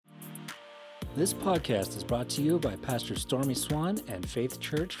This podcast is brought to you by Pastor Stormy Swan and Faith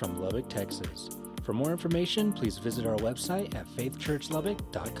Church from Lubbock, Texas. For more information, please visit our website at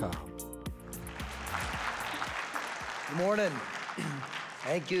faithchurchlubbock.com. Good morning.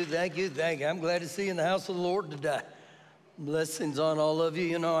 Thank you. I'm glad to see you in the house of the Lord today. Blessings on all of you.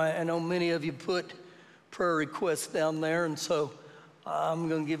 You know, I know many of you put prayer requests down there, and so I'm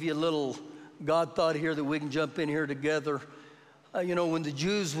going to give you a little God thought here that we can jump in here together. You know, when the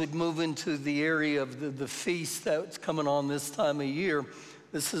Jews would move into the area of the feast that's coming on this time of year,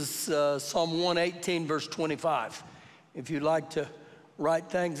 this is Psalm 118, verse 25. If you'd like to write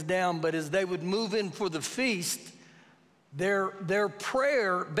things down, but as they would move in for the feast, their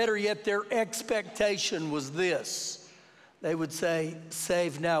prayer, better yet, their expectation was this. They would say,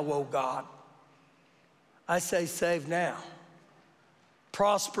 "Save now, O God." I say, "Save now."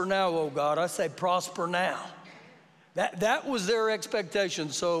 "Prosper now, O God." I say, "Prosper now." That was their expectation.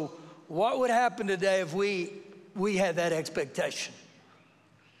 So what would happen today if we had that expectation?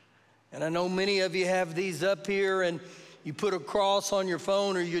 And I know many of you have these up here and you put a cross on your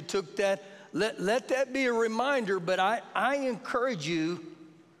phone or you took that. Let that be a reminder, but I encourage you,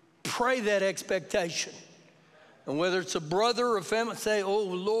 pray that expectation. And whether it's a brother or a family, say, "Oh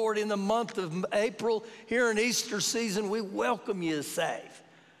Lord, in the month of April, here in Easter season, we welcome you to save.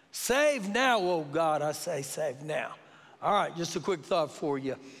 Save now, oh God." I say, save now. All right, just a quick thought for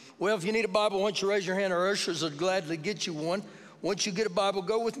you. Well, if you need a Bible, why don't you raise your hand? Our ushers would gladly get you one. Once you get a Bible,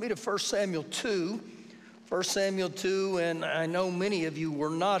 go with me to 1 Samuel 2. 1 Samuel 2, and I know many of you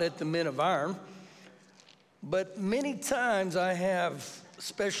were not at the Men of Iron, but many times I have,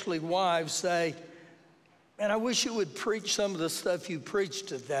 especially wives, say, "Man, I wish you would preach some of the stuff you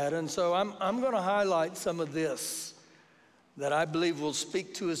preached at that." And so I'm going to highlight some of this that I believe will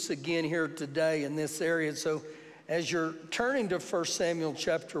speak to us again here today in this area. So as you're turning to 1 Samuel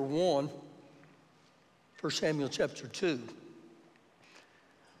chapter 1, 1 Samuel chapter 2,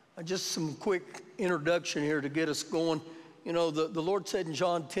 just some quick introduction here to get us going. You know, the Lord said in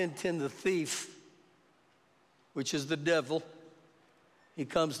John 10:10, the thief, which is the devil, he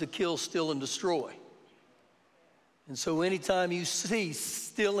comes to kill, steal, and destroy. And so anytime you see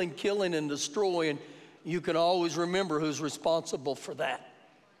stealing, killing, and destroying, you can always remember who's responsible for that.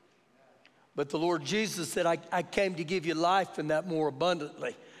 But the Lord Jesus said, I came to give you life and that more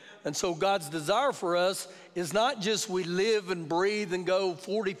abundantly. And so God's desire for us is not just we live and breathe and go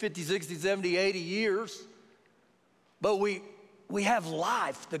 40, 50, 60, 70, 80 years, but we have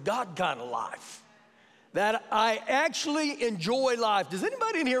life, the God kind of life. That I actually enjoy life. Does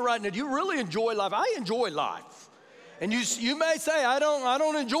anybody in here right now, do you really enjoy life? I enjoy life. And you may say, I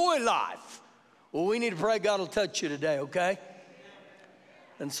don't enjoy life. Well, we need to pray God will touch you today, okay?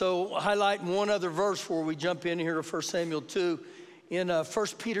 And so highlighting one other verse before we jump in here to 1 Samuel 2. In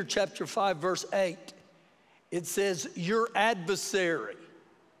 1 Peter chapter 5, verse 8, it says, your adversary,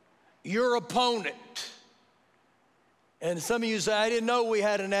 your opponent. And some of you say, I didn't know we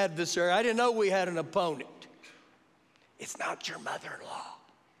had an adversary. I didn't know we had an opponent. It's not your mother-in-law.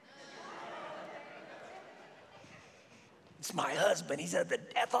 It's my husband. He's of the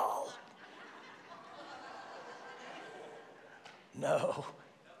devil. No.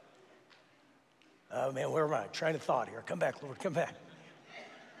 Oh, man, where am I? Train of thought here. Come back, Lord, come back.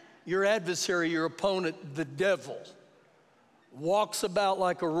 Your adversary, your opponent, the devil, walks about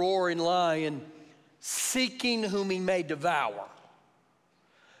like a roaring lion, seeking whom he may devour.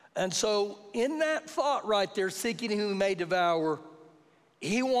 And so in that thought right there, seeking whom he may devour,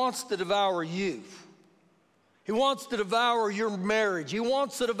 he wants to devour you. He wants to devour your marriage. He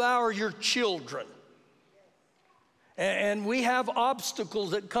wants to devour your children. And we have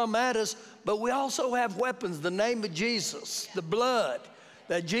obstacles that come at us, but we also have weapons, the name of Jesus, the blood,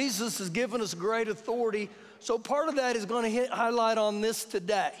 that Jesus has given us great authority. So part of that is going to highlight on this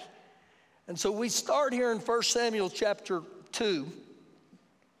today. And so we start here in 1 Samuel chapter 2,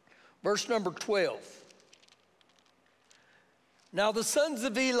 verse number 12. Now the sons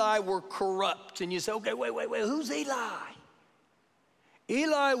of Eli were corrupt. And you say, okay, wait, who's Eli?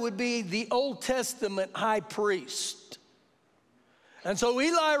 Eli would be the Old Testament high priest. And so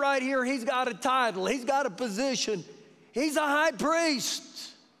Eli right here, he's got a title, he's got a position. He's a high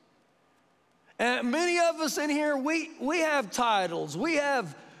priest. And many of us in here, we have titles, we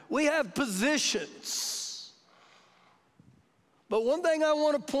have positions. But one thing I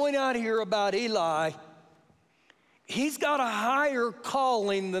want to point out here about Eli, he's got a higher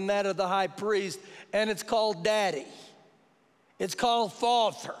calling than that of the high priest, and it's called daddy. It's called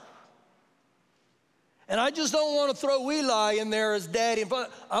father. And I just don't want to throw Eli in there as daddy.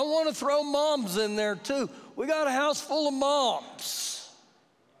 I want to throw moms in there too. We got a house full of moms.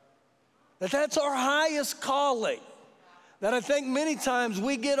 That's our highest calling. That I think many times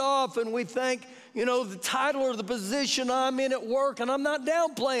we get off and we think, you know, the title or the position I'm in at work, and I'm not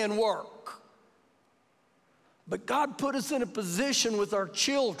downplaying work. But God put us in a position with our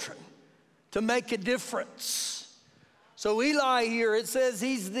children to make a difference. So Eli here, it says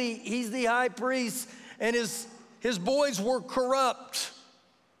he's the high priest, and his boys were corrupt.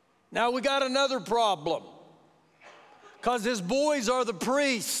 Now we got another problem, because his boys are the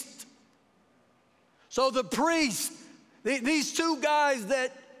priests. So the priests, these two guys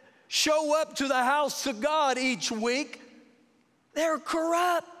that show up to the house of God each week, they're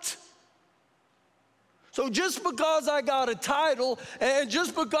corrupt. So just because I got a title and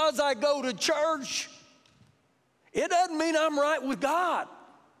just because I go to church, it doesn't mean I'm right with God.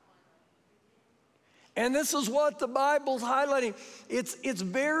 And this is what the Bible's highlighting. It's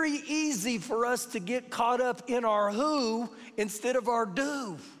very easy for us to get caught up in our who instead of our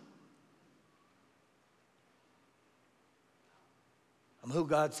do. I'm who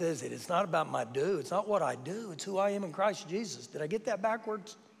God says it. It's not about my do. It's not what I do. It's who I am in Christ Jesus. Did I get that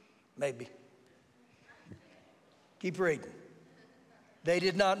backwards? Maybe. Keep reading. They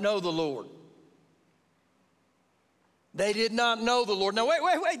did not know the Lord. They did not know the Lord. Now,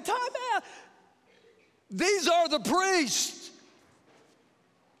 wait, time out. These are the priests.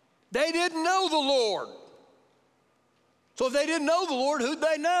 They didn't know the Lord. So if they didn't know the Lord, who'd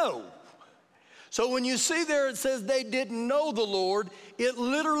they know? So when you see there it says they didn't know the Lord, it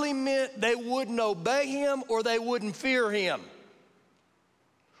literally meant they wouldn't obey him or they wouldn't fear him,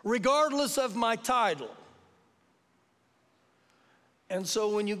 regardless of my title. And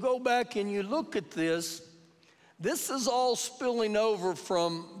so when you go back and you look at this is all spilling over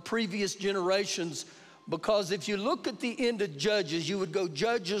from previous generations, because if you look at the end of Judges, you would go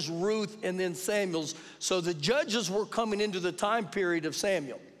Judges, Ruth, and then Samuel's. So the Judges were coming into the time period of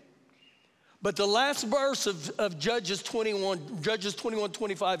Samuel. But the last verse of Judges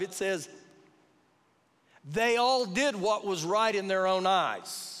 21:25, it says, they all did what was right in their own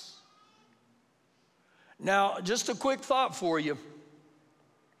eyes. Now, just a quick thought for you.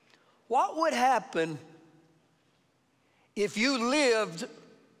 What would happen if you lived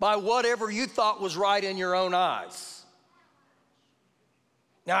by whatever you thought was right in your own eyes?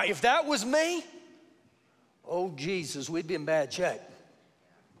 Now, if that was me, oh, Jesus, we'd be in bad shape.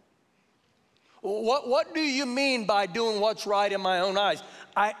 What do you mean by doing what's right in my own eyes?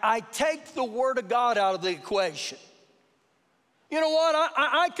 I take the Word of God out of the equation. You know what?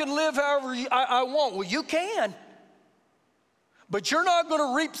 I can live however I want. Well, you can. But you're not going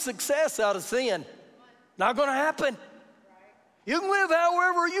to reap success out of sin. Not going to happen. You can live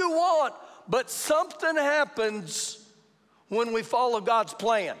however you want, but something happens when we follow God's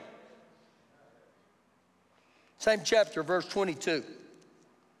plan. Same chapter, verse 22.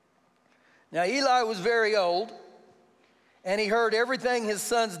 Now Eli was very old, and he heard everything his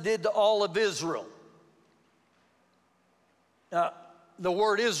sons did to all of Israel. Now, the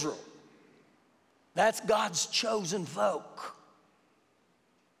word Israel, that's God's chosen folk.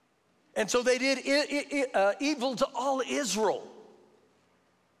 And so they did evil to all Israel.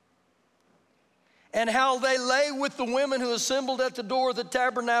 And how they lay with the women who assembled at the door of the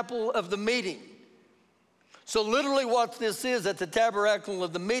tabernacle of the meeting. So literally what this is, at the tabernacle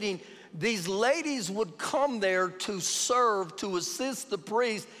of the meeting, these ladies would come there to serve, to assist the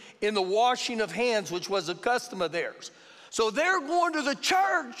priest in the washing of hands, which was a custom of theirs. So they're going to the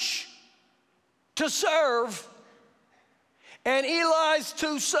church to serve, and Eli's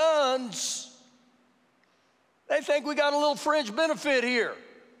two sons, they think we got a little fringe benefit here.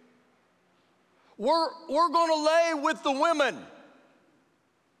 We're going to lay with the women.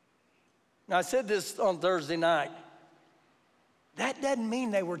 Now, I said this on Thursday night. That doesn't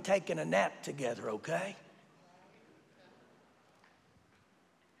mean they were taking a nap together, okay?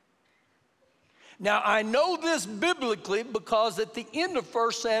 Now, I know this biblically because at the end of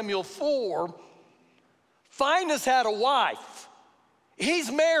 1 Samuel 4, Phinehas had a wife.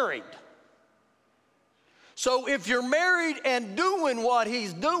 He's married. So if you're married and doing what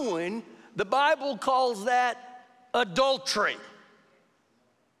he's doing, the Bible calls that adultery.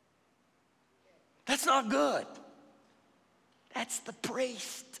 That's not good. That's the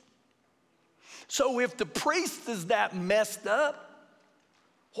priest. So if the priest is that messed up,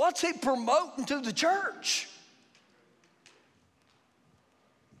 what's he promoting to the church?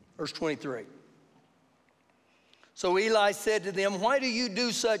 Verse 23. So Eli said to them, why do you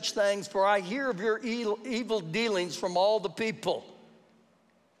do such things? For I hear of your evil dealings from all the people.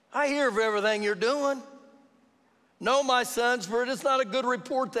 I hear of everything you're doing. No, my sons, for it is not a good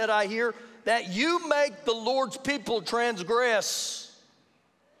report that I hear, that you make the Lord's people transgress.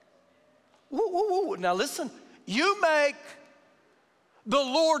 Now listen, you make the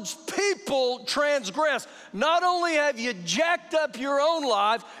Lord's people transgress. Not only have you jacked up your own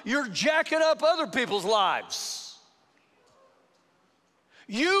life, you're jacking up other people's lives.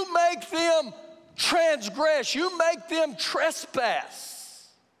 You make them transgress. You make them trespass.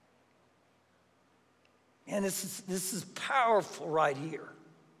 And this is powerful right here.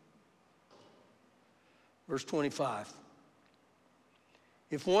 Verse 25.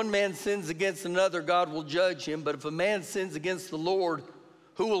 If one man sins against another, God will judge him. But if a man sins against the Lord,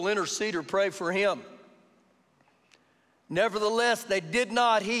 who will intercede or pray for him? Nevertheless, they did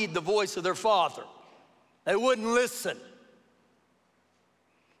not heed the voice of their father. They wouldn't listen.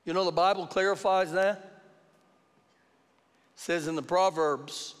 You know, the Bible clarifies that. It says in the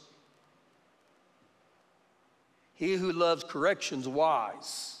Proverbs, he who loves correction is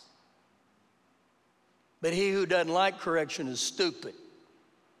wise, but he who doesn't like correction is stupid.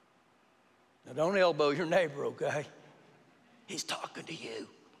 Now, don't elbow your neighbor, okay? He's talking to you.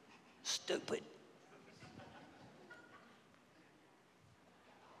 Stupid.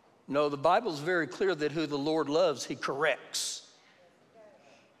 No, the Bible's very clear that who the Lord loves, he corrects.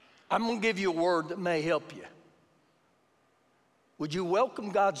 I'm going to give you a word that may help you. Would you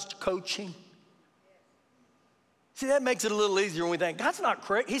welcome God's coaching? See, that makes it a little easier when we think, God's not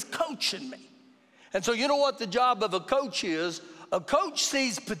correct, he's coaching me. And so you know what the job of a coach is? A coach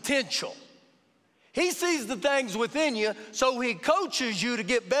sees potential. He sees the things within you, so he coaches you to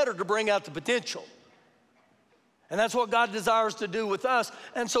get better, to bring out the potential. And that's what God desires to do with us.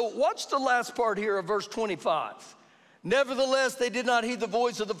 And so watch the last part here of verse 25. Nevertheless, they did not heed the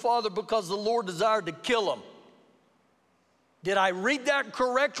voice of the Father because the Lord desired to kill them. Did I read that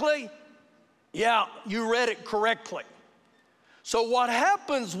correctly? Yeah, you read it correctly. So what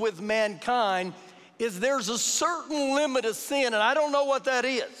happens with mankind is there's a certain limit of sin, and I don't know what that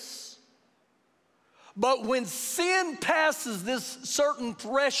is. But when sin passes this certain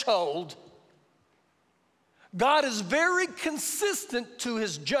threshold, God is very consistent to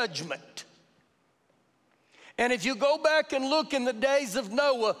his judgment. And if you go back and look in the days of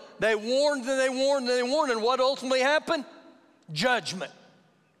Noah, they warned and they warned and they warned, and what ultimately happened? Judgment.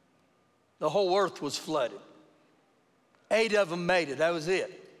 The whole earth was flooded. 8 of them made it, that was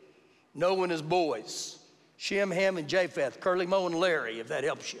it. Noah and his boys, Shem, Ham, and Japheth, Curly, Moe, and Larry, if that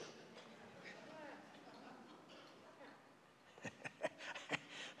helps you.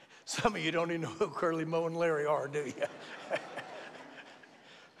 Some of you don't even know who Curly, Moe, and Larry are, do you?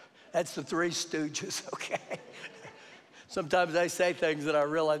 That's the Three Stooges, okay? Sometimes they say things that I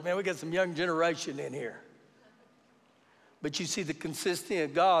realize, man, we got some young generation in here. But you see the consistency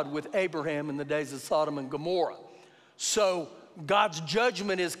of God with Abraham in the days of Sodom and Gomorrah. So God's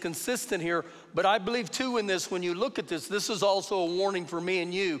judgment is consistent here, but I believe too in this, when you look at this, this is also a warning for me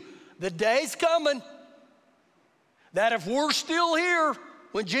and you. The day's coming that if we're still here,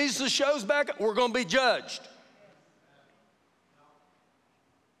 when Jesus shows back, we're going to be judged.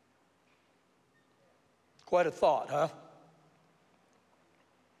 Quite a thought, huh?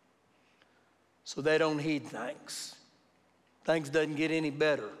 So they don't heed things. Things doesn't get any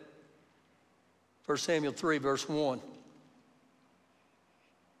better. 1 Samuel 3, verse 1.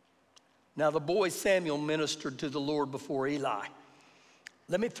 Now the boy Samuel ministered to the Lord before Eli.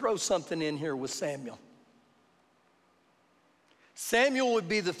 Let me throw something in here with Samuel. Samuel would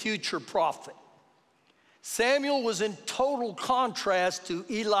be the future prophet. Samuel was in total contrast to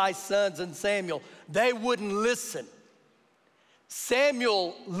Eli's sons and Samuel. They wouldn't listen.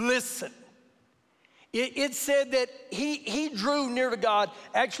 Samuel listened. It said that he drew near to God.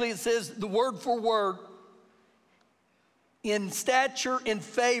 Actually, it says the word for word, in stature, in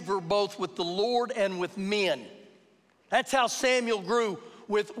favor, both with the Lord and with men. That's how Samuel grew,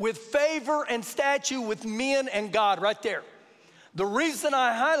 with favor and stature with men and God, right there. The reason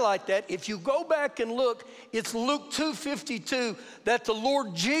I highlight that, if you go back and look, it's Luke 2:52, that the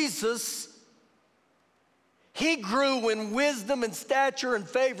Lord Jesus, he grew in wisdom and stature and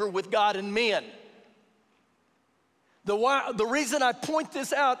favor with God and men. The reason I point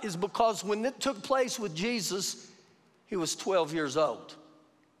this out is because when it took place with Jesus, he was 12 years old.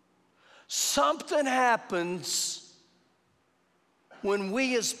 Something happens when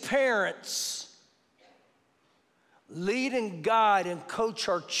we as parents lead and guide and coach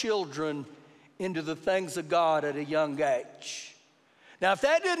our children into the things of God at a young age. Now, if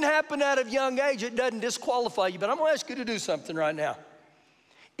that didn't happen at a young age, it doesn't disqualify you, but I'm gonna ask you to do something right now.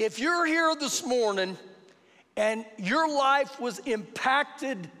 If you're here this morning and your life was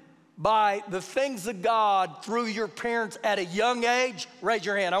impacted by the things of God through your parents at a young age, raise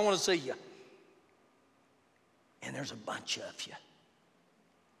your hand, I wanna see you. And there's a bunch of you.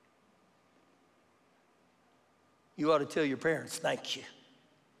 you ought to tell your parents, thank you.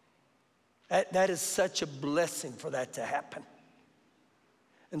 That is such a blessing for that to happen.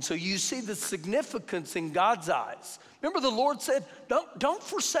 And so you see the significance in God's eyes. Remember the Lord said, don't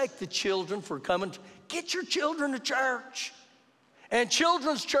forsake the children for coming. Get your children to church. And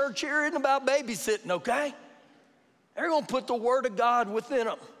children's church here isn't about babysitting, okay? They're going to put the word of God within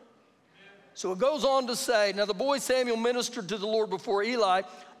them. So it goes on to say, now the boy Samuel ministered to the Lord before Eli,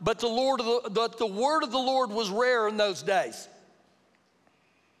 but the word of the Lord was rare in those days.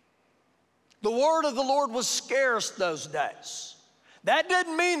 The word of the Lord was scarce those days. That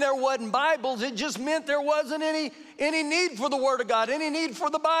didn't mean there wasn't Bibles. It just meant there wasn't any need for the word of God, any need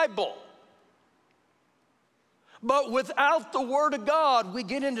for the Bible. But without the word of God, we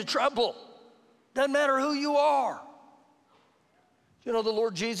get into trouble. Doesn't matter who you are. You know, the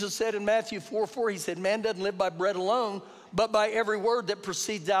Lord Jesus said in Matthew 4:4, he said, man doesn't live by bread alone, but by every word that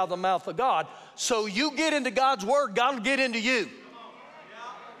proceeds out of the mouth of God. So you get into God's word, God will get into you.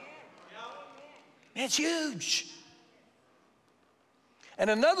 It's huge. And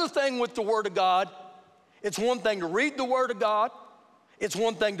another thing with the word of God, it's one thing to read the word of God. It's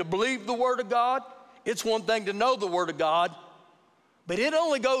one thing to believe the word of God. It's one thing to know the word of God. But it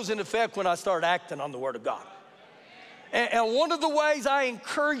only goes into effect when I start acting on the word of God. And one of the ways I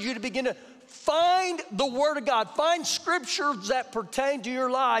encourage you to begin to find the word of God, find scriptures that pertain to your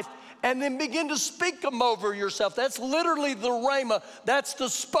life, and then begin to speak them over yourself. That's literally the rhema. That's the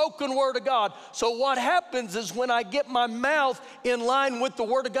spoken word of God. So what happens is when I get my mouth in line with the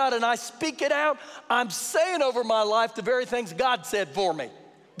word of God and I speak it out, I'm saying over my life the very things God said for me.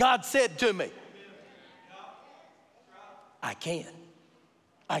 God said to me. I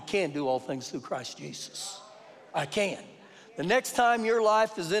can do all things through Christ Jesus. I can. The next time your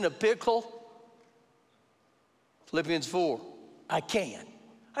life is in a pickle, Philippians 4, I can.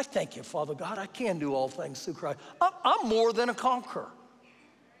 I thank you, Father God, I can do all things through Christ. I'm more than a conqueror.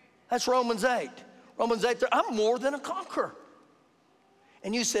 That's Romans 8. Romans 8, I'm more than a conqueror.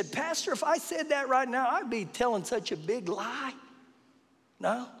 And you said, Pastor, if I said that right now, I'd be telling such a big lie.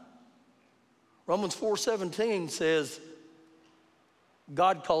 No. Romans 4:17 says,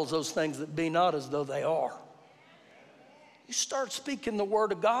 God calls those things that be not as though they are. You start speaking the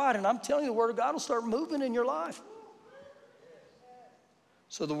word of God, and I'm telling you, the word of God will start moving in your life.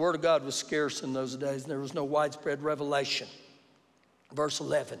 So the word of God was scarce in those days, and there was no widespread revelation. Verse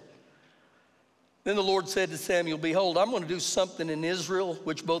 11. Then the Lord said to Samuel, behold, I'm going to do something in Israel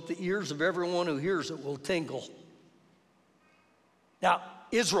which both the ears of everyone who hears it will tingle. Now,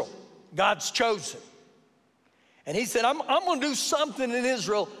 Israel, God's chosen. And he said, I'm going to do something in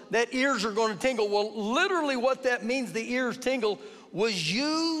Israel that ears are going to tingle. Well, literally what that means, the ears tingle, was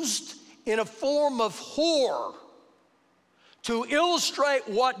used in a form of horror to illustrate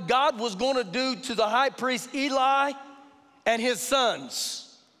what God was going to do to the high priest Eli and his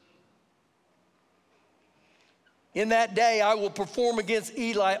sons. In that day, I will perform against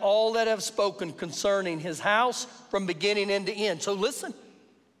Eli all that I have spoken concerning his house from beginning end to end. So listen,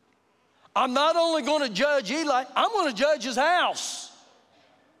 I'm not only going to judge Eli, I'm going to judge his house.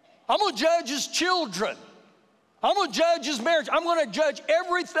 I'm going to judge his children. I'm going to judge his marriage. I'm going to judge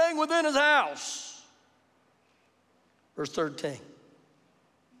everything within his house. Verse 13,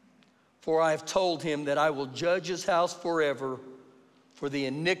 for I have told him that I will judge his house forever for the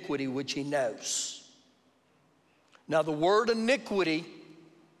iniquity which he knows. Now the word iniquity,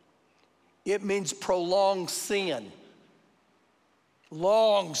 it means prolonged sin,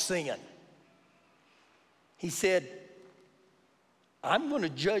 long sin. He said, I'm going to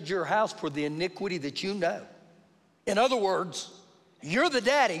judge your house for the iniquity that you know. In other words, you're the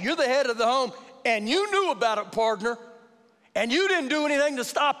daddy, you're the head of the home, and you knew about it, partner. And you didn't do anything to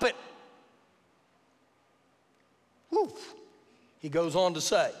stop it. Whew. He goes on to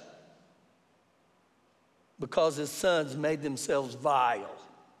say, because his sons made themselves vile,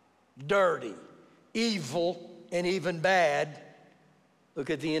 dirty, evil, and even bad. Look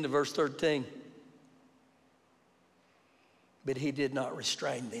at the end of verse 13. But he did not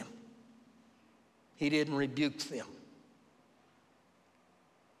restrain them. He didn't rebuke them.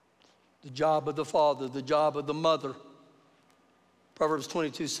 The job of the father, the job of the mother. Proverbs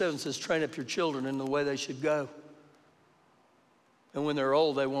 22:7 says, train up your children in the way they should go. And when they're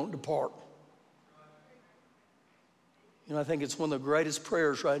old, they won't depart. You know, I think it's one of the greatest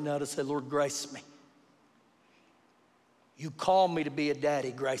prayers right now to say, Lord, grace me. You call me to be a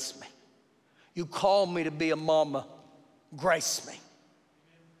daddy, grace me. You call me to be a mama, grace me.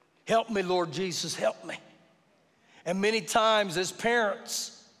 Help me, Lord Jesus, help me. And many times as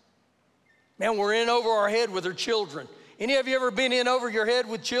parents, man, we're in over our head with our children. Any of you ever been in over your head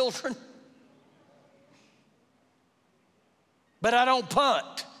with children? but I don't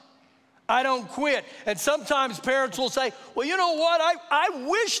punt. I don't quit. And sometimes parents will say, well, you know what? I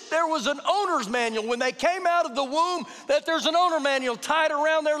wish there was an owner's manual when they came out of the womb, that there's an owner manual tied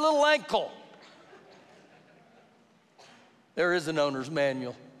around their little ankle. There is an owner's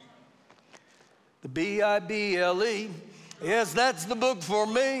manual. The Bible. Yes, that's the book for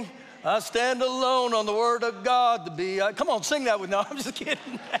me. I stand alone on the word of God. Come on, sing that with me. No, I'm just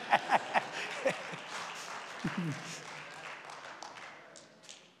kidding.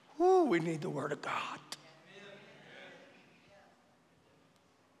 Ooh, we need the word of God.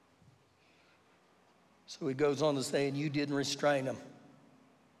 So he goes on to say, and you didn't restrain him.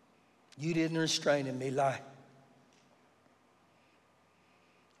 You didn't restrain him, Eli.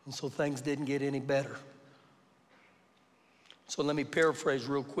 And so things didn't get any better. So let me paraphrase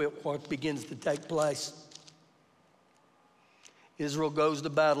real quick what begins to take place. Israel goes to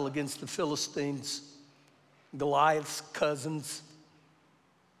battle against the Philistines, Goliath's cousins,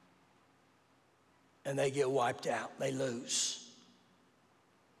 and they get wiped out. They lose.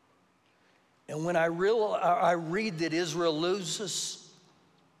 And when I read that Israel loses,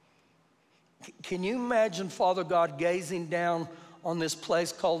 can you imagine Father God gazing down on this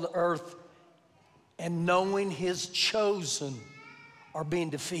place called the earth and knowing his chosen are being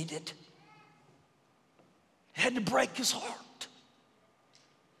defeated? Had to break his heart.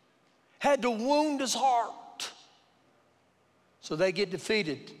 Had to wound his heart. So they get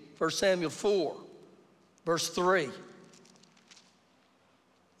defeated. 1 Samuel 4, verse 3.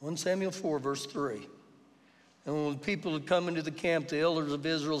 1 Samuel 4, verse 3. And when the people had come into the camp, the elders of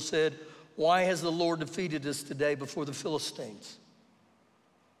Israel said, why has the Lord defeated us today before the Philistines?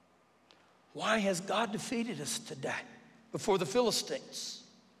 Why has God defeated us today before the Philistines?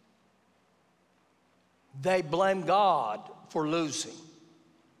 They blame God for losing.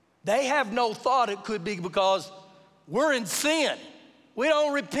 They have no thought it could be because we're in sin. We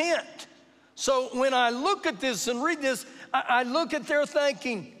don't repent. So when I look at this and read this, I look at their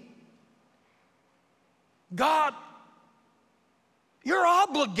thinking, God, you're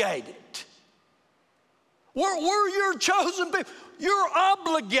obligated. We're your chosen people. You're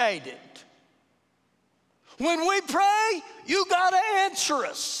obligated. When we pray, you got to answer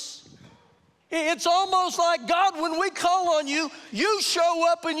us. It's almost like, God, when we call on you, you show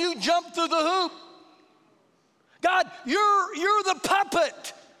up and you jump through the hoop. God, you're the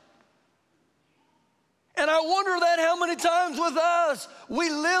puppet. And I wonder that how many times with us, we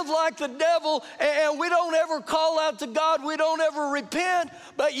live like the devil and we don't ever call out to God, we don't ever repent,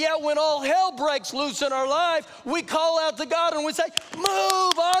 but yet when all hell breaks loose in our life, we call out to God and we say, move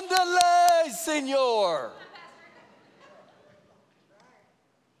on delay, Senor.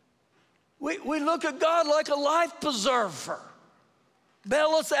 We look at God like a life preserver. Bail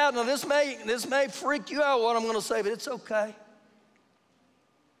us out. Now this may freak you out what I'm going to say, but it's okay.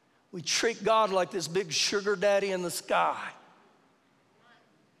 We treat God like this big sugar daddy in the sky.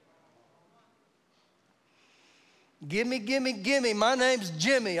 Gimme, gimme, gimme. My name's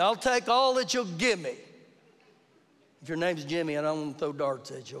Jimmy. I'll take all that you'll give me. If your name's Jimmy, I don't want to throw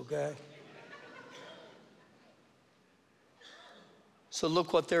darts at you, okay? So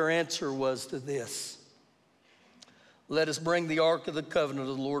look what their answer was to this. Let us bring the ark of the covenant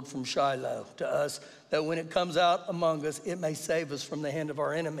of the Lord from Shiloh to us, that when it comes out among us, it may save us from the hand of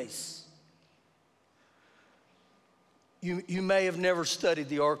our enemies. You may have never studied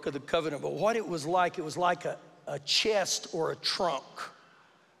the ark of the covenant, but what it was like a chest or a trunk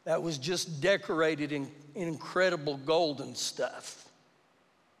that was just decorated in incredible golden stuff.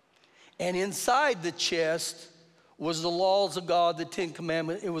 And inside the chest was the laws of God, the 10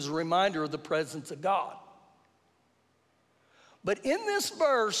 Commandments. It was a reminder of the presence of God. But in this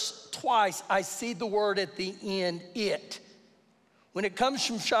verse, twice, I see the word at the end, it. When it comes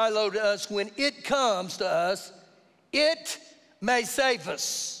from Shiloh to us, when it comes to us, it may save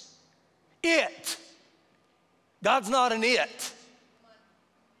us. It. God's not an it.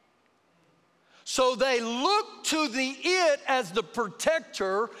 So they look to the it as the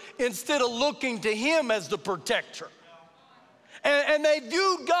protector instead of looking to him as the protector. And they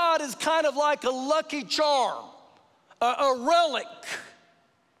viewed God as kind of like a lucky charm, a relic.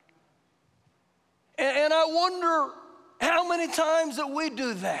 And I wonder how many times that we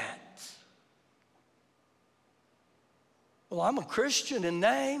do that. Well, I'm a Christian in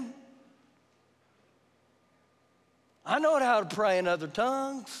name. I know how to pray in other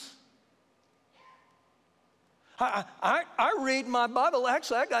tongues. I read my Bible.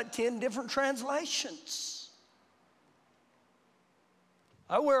 Actually, I got 10 different translations.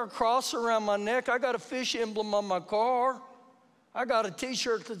 I wear a cross around my neck. I got a fish emblem on my car. I got a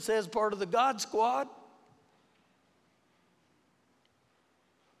t-shirt that says part of the God Squad.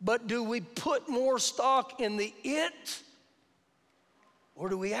 But do we put more stock in the it, or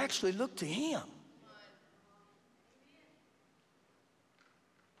do we actually look to him?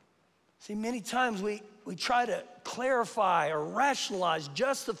 See, many times we try to clarify or rationalize,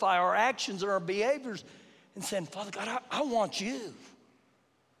 justify our actions and our behaviors and saying, Father God, I want you.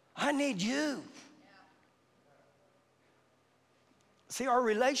 I need you. See, our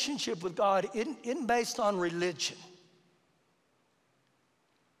relationship with God isn't based on religion.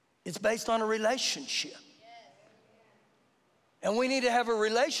 It's based on a relationship. And we need to have a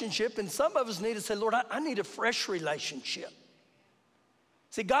relationship, and some of us need to say, Lord, I need a fresh relationship.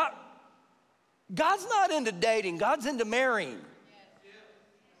 See, God's not into dating. God's into marrying.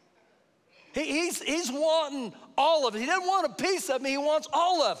 He's wanting all of it. He doesn't want a piece of me. He wants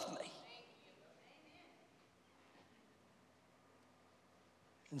all of me.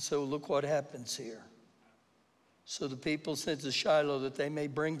 And so look what happens here. So the people sent to Shiloh that they may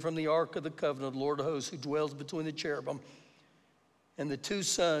bring from the ark of the covenant of the Lord of hosts, who dwells between the cherubim. And the two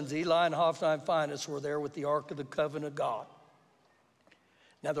sons, Eli and Hophni and Phinehas, were there with the ark of the covenant of God.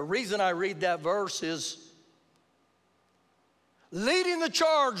 Now the reason I read that verse is leading the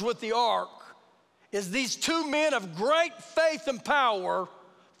charge with the ark is these two men of great faith and power,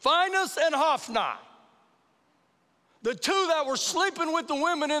 Phinehas and Hophni. The two that were sleeping with the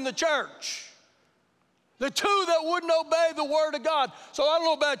women in the church. The two that wouldn't obey the word of God. So I don't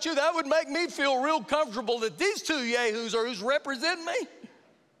know about you, that would make me feel real comfortable that these two yahoos are who's representing me.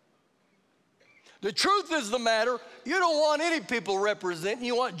 The truth is the matter, you don't want any people representing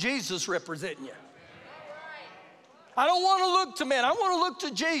you, want Jesus representing you. I don't want to look to men, I want to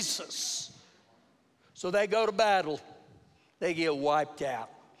look to Jesus. So they go to battle, they get wiped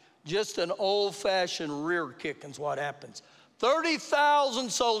out. Just an old-fashioned rear kicking's what happens.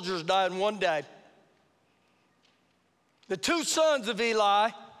 30,000 soldiers died in one day. The two sons of Eli,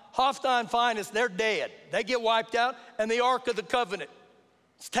 Hophni and Phinehas, they're dead. They get wiped out, and the Ark of the Covenant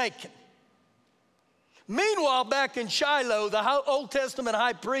is taken. Meanwhile, back in Shiloh, the Old Testament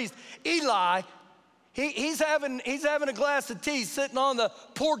high priest, Eli, he's having a glass of tea sitting on the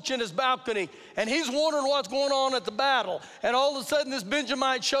porch in his balcony, and he's wondering what's going on at the battle. And all of a sudden, this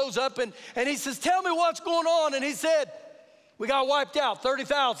Benjamite shows up, and he says, tell me what's going on. And he said, we got wiped out,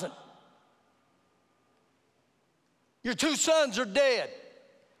 30,000. Your two sons are dead.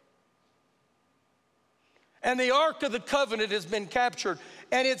 And the Ark of the Covenant has been captured.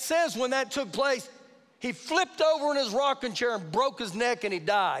 And it says when that took place, he flipped over in his rocking chair and broke his neck and he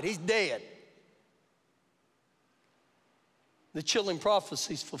died. He's dead. The chilling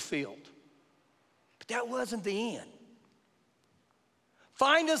prophecy's fulfilled. But that wasn't the end.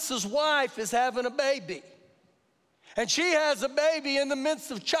 Phinehas' wife is having a baby. And she has a baby in the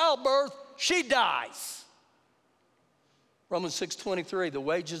midst of childbirth. She dies. Romans 6:23, the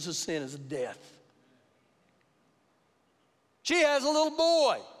wages of sin is death. She has a little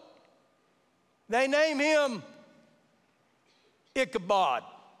boy. They name him Ichabod.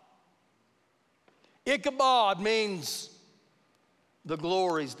 Ichabod means the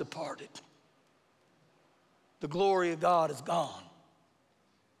glory's departed. The glory of God is gone.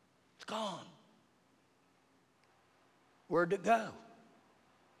 It's gone. Where'd it go?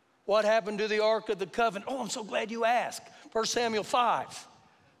 What happened to the Ark of the Covenant? Oh, I'm so glad you asked. 1 Samuel 5,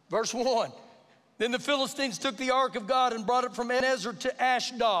 verse 1. Then the Philistines took the Ark of God and brought it from Ebenezer to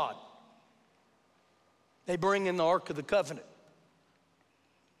Ashdod. They bring in the Ark of the Covenant.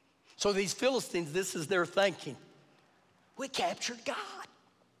 So these Philistines, this is their thinking. We captured God.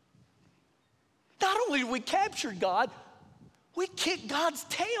 Not only did we capture God, we kicked God's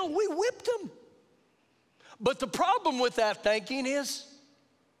tail. We whipped him. But the problem with that thinking is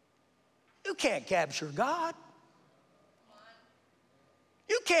you can't capture God.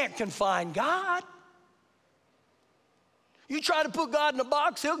 You can't confine God. You try to put God in a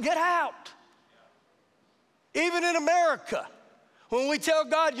box, he'll get out. Even in America, when we tell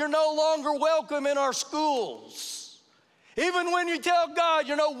God you're no longer welcome in our schools, even when you tell God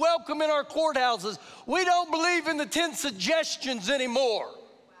you're not welcome in our courthouses, we don't believe in the 10 suggestions anymore.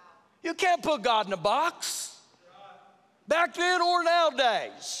 You can't put God in a box. Back then or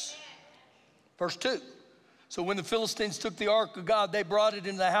nowadays. Verse 2. So when the Philistines took the ark of God, they brought it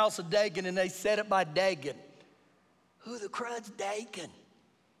into the house of Dagon and they set it by Dagon. Who the crud's Dagon?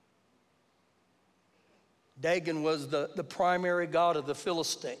 Dagon was the primary god of the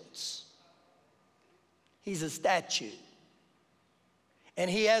Philistines. He's a statue. And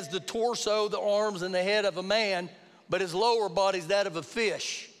he has the torso, the arms, and the head of a man, but his lower body's that of a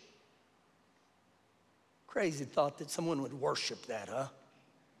fish. Crazy thought that someone would worship that, huh?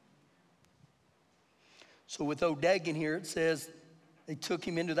 So with Dagon here, it says They took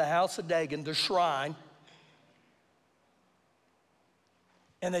him into the house of Dagon, the shrine,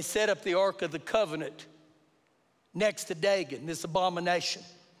 and they set up the Ark of the Covenant next to Dagon, this abomination.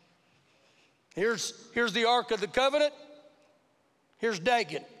 Here's the Ark of the Covenant. Here's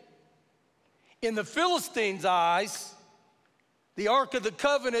Dagon. In the Philistines' eyes, the Ark of the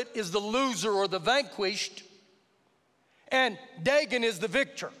Covenant is the loser or the vanquished, and Dagon is the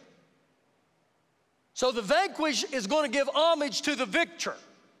victor. So the vanquished is going to give homage to the victor,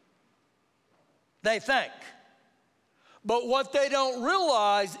 they think. But what they don't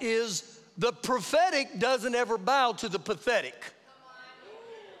realize is the prophetic doesn't ever bow to the pathetic.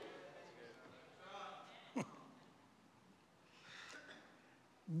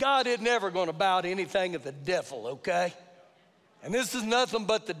 God isn't ever going to bow to anything of the devil, okay? And this is nothing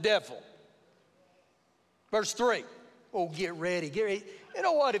but the devil. Verse 3. Oh, get ready, get ready. You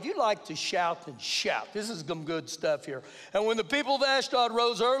know what? If you like to shout, then shout. This is some good stuff here. And when the people of Ashdod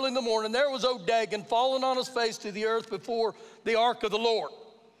rose early in the morning, there was Dagon fallen on his face to the earth before the ark of the Lord.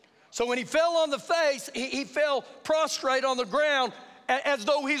 So when he fell on the face, he fell prostrate on the ground as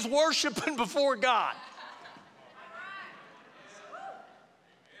though he's worshiping before God.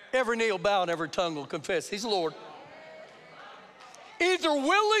 Every knee will bow and every tongue will confess he's Lord. Either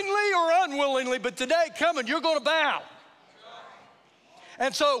willingly or unwillingly, but today coming, you're going to bow.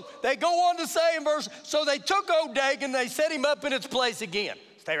 And so they go on to say in verse, so they took Dagon, they set him up in its place again.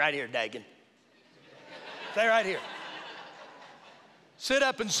 Stay right here, Dagon. Stay right here. Sit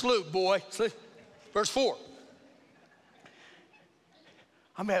up and salute, boy. Verse 4.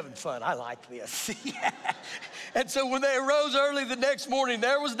 I'm having fun. I like this. And so when they arose early the next morning,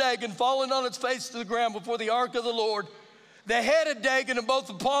 there was Dagon falling on its face to the ground before the ark of the Lord. The head of Dagon and both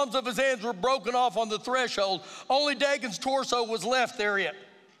the palms of his hands were broken off on the threshold. Only Dagon's torso was left therein.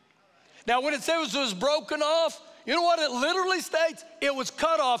 Now, when it says it was broken off, you know what it literally states? It was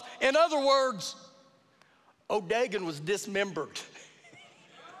cut off. In other words, Dagon was dismembered.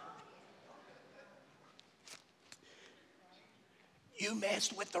 You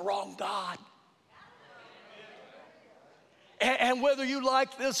messed with the wrong God. And whether you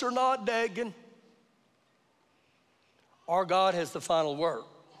like this or not, Dagon, our God has the final word.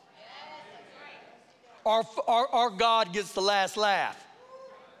 Our God gets the last laugh.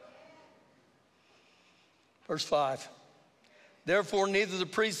 Verse 5. Therefore, neither the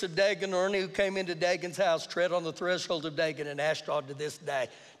priests of Dagon nor any who came into Dagon's house tread on the threshold of Dagon and Ashdod to this day.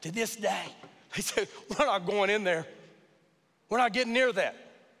 To this day. They said, we're not going in there. We're not getting near that.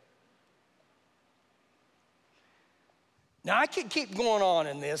 Now, I could keep going on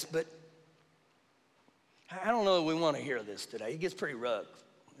in this, but I don't know that we want to hear this today. It gets pretty rough.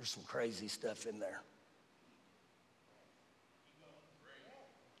 There's some crazy stuff in there.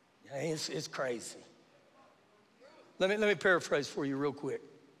 Yeah, it's crazy. Let me paraphrase for you real quick.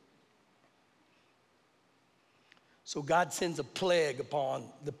 So God sends a plague upon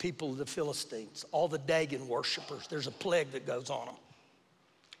the people of the Philistines, all the Dagon worshipers. There's a plague that goes on them.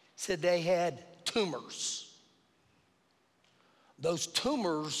 Said they had tumors. Those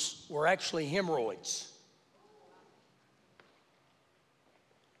tumors were actually hemorrhoids.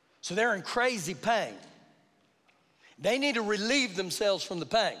 So they're in crazy pain. They need to relieve themselves from the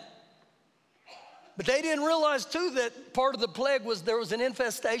pain. But they didn't realize too that part of the plague was there was an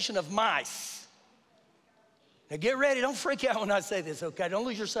infestation of mice. Now get ready, don't freak out when I say this, okay? Don't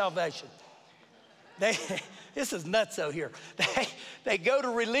lose your salvation. This is nutso here. They go to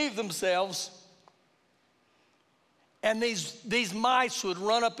relieve themselves, and these mice would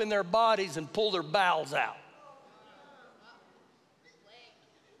run up in their bodies and pull their bowels out.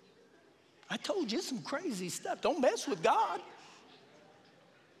 I told you some crazy stuff. Don't mess with God.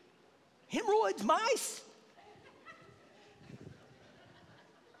 Hemorrhoids, mice.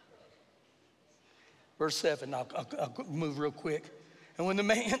 Verse 7, I'll move real quick. And when the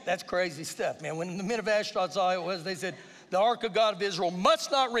man, that's crazy stuff, man. When the men of Ashdod saw it was, they said, the ark of God of Israel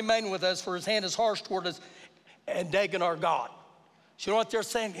must not remain with us, for his hand is harsh toward us, and Dagon our God. So you know what they're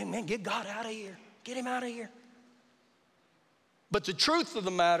saying? Man, get God out of here. Get him out of here. But the truth of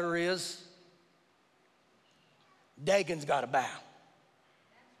the matter is, Dagon's got to bow.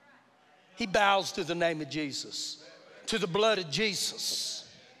 He bows to the name of Jesus, to the blood of Jesus.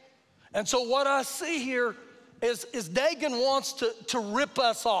 And so what I see here is Dagon wants to rip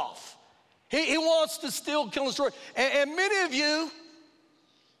us off. He wants to steal, kill, and destroy. And many of you,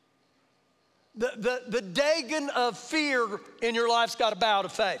 the Dagon of fear in your life's got to bow to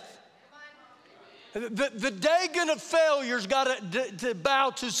faith. The Dagon of failure's got to bow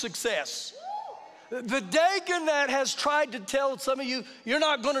to success. The Dagon that has tried to tell some of you, you're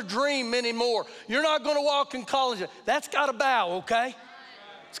not going to dream anymore. You're not going to walk in college. That's got to bow, okay?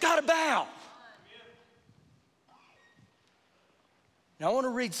 It's got to bow. Now, I want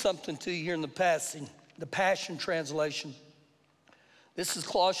to read something to you here in the Passion Translation. This is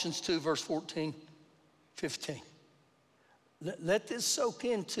Colossians 2, verse 14, 15. Let this soak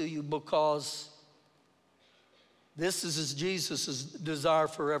into you, because this is Jesus' desire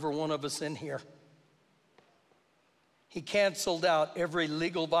for every one of us in here. He canceled out every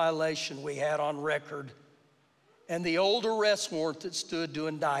legal violation we had on record and the old arrest warrant that stood to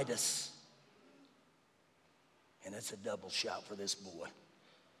indict us. And it's a double shout for this boy.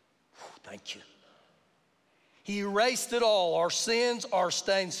 Thank you. He erased it all, our sins, our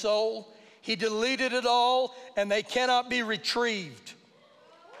stained soul. He deleted it all, and they cannot be retrieved.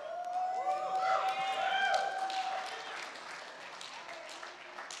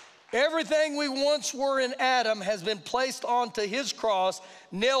 Everything we once were in Adam has been placed onto his cross,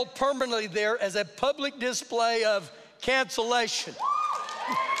 nailed permanently there as a public display of cancellation.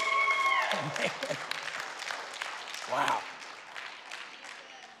 Wow.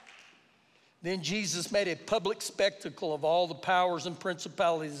 Then Jesus made a public spectacle of all the powers and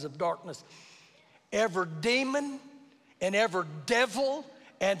principalities of darkness. Every demon and every devil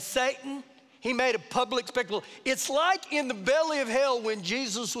and Satan, he made a public spectacle. It's like in the belly of hell when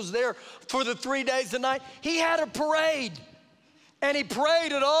Jesus was there for the 3 days and night. He had a parade, and he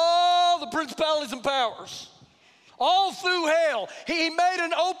paraded all the principalities and powers all through hell. He made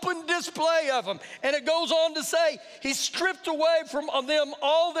an open display of them. And it goes on to say, he stripped away from them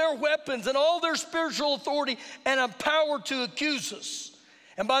all their weapons and all their spiritual authority and a power to accuse us.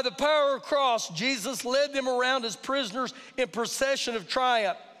 And by the power of the cross, Jesus led them around as prisoners in procession of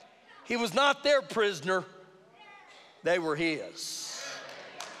triumph. He was not their prisoner, they were his.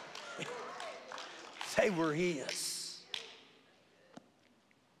 They were his.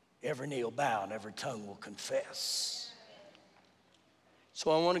 Every knee will bow and every tongue will confess. So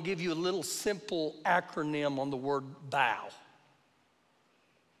I want to give you a little simple acronym on the word bow.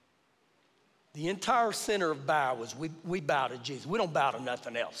 The entire center of bow is we bow to Jesus. We don't bow to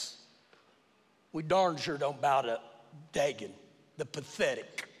nothing else. We darn sure don't bow to Dagon, the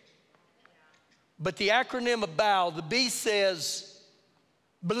pathetic. But the acronym of bow, the B says,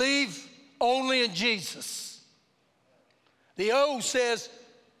 believe only in Jesus. The O says,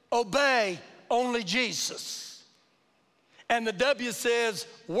 obey only Jesus. And the W says,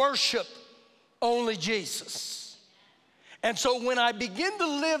 worship only Jesus. And so when I begin to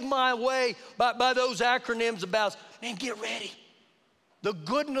live my way by those acronyms about, man, get ready. The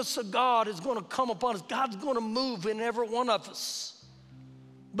goodness of God is going to come upon us. God's going to move in every one of us.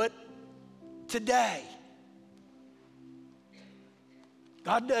 But today,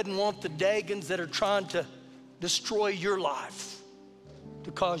 God doesn't want the Dagons that are trying to destroy your life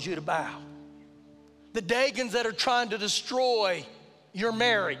to cause you to bow. The Dagons that are trying to destroy your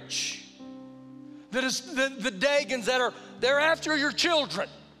marriage. The Dagons that they're after your children,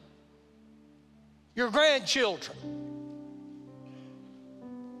 your grandchildren.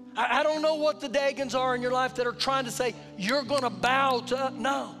 I don't know what the Dagons are in your life that are trying to say, you're going to bow to,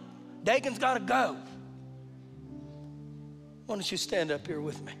 no. Dagon's got to go. Why don't you stand up here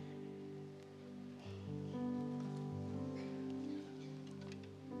with me?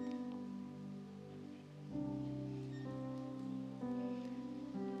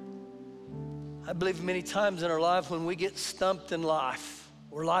 I believe many times in our life when we get stumped in life,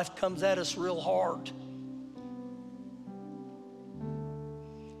 where life comes at us real hard,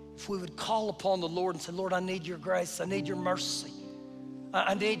 if we would call upon the Lord and say, Lord, I need your grace, I need your mercy,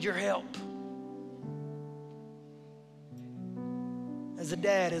 I need your help. As a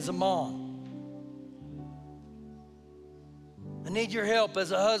dad, as a mom. I need your help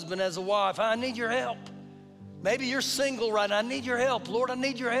as a husband, as a wife. I need your help. Maybe you're single right now. I need your help. Lord, I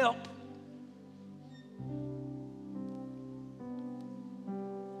need your help.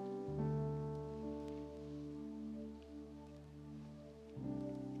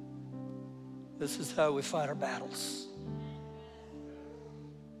 This is how we fight our battles.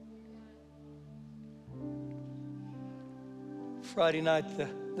 Friday night,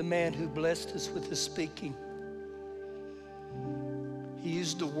 the man who blessed us with his speaking, he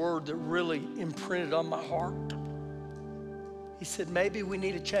used a word that really imprinted on my heart. He said, maybe we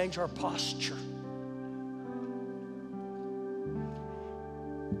need to change our posture.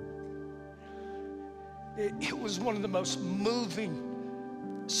 It was one of the most moving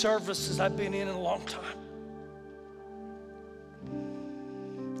services I've been in a long time.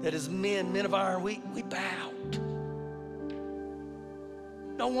 That as men of iron, we bowed.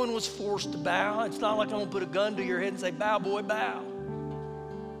 No one was forced to bow. It's not like I'm going to put a gun to your head and say, bow, boy, bow.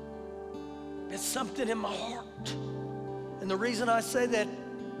 It's something in my heart. And the reason I say that,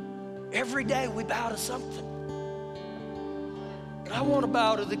 every day we bow to something. And I want to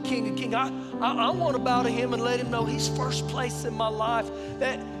bow to the King of Kings. I want to bow to him and let him know he's first place in my life.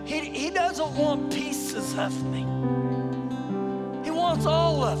 That he doesn't want pieces of me. He wants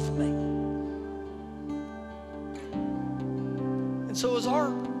all of me. And so as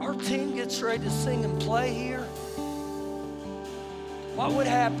our team gets ready to sing and play here, what would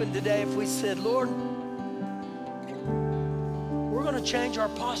happen today if we said, Lord, we're going to change our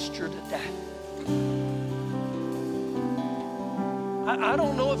posture today. I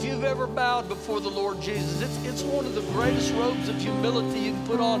don't know if you've ever bowed before the Lord Jesus. It's one of the greatest robes of humility you can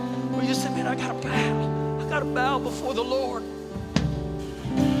put on, where you say, man, I got to bow. I got to bow before the Lord.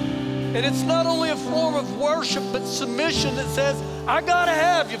 And it's not only a form of worship, but submission that says, I got to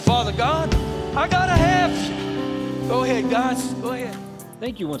have you, Father God. I got to have you. Go ahead, guys. Go ahead.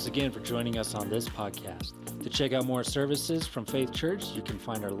 Thank you once again for joining us on this podcast. To check out more services from Faith Church, you can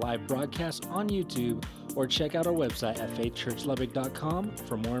find our live broadcast on YouTube or check out our website at faithchurchlubbock.com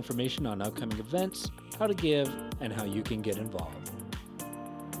for more information on upcoming events, how to give, and how you can get involved.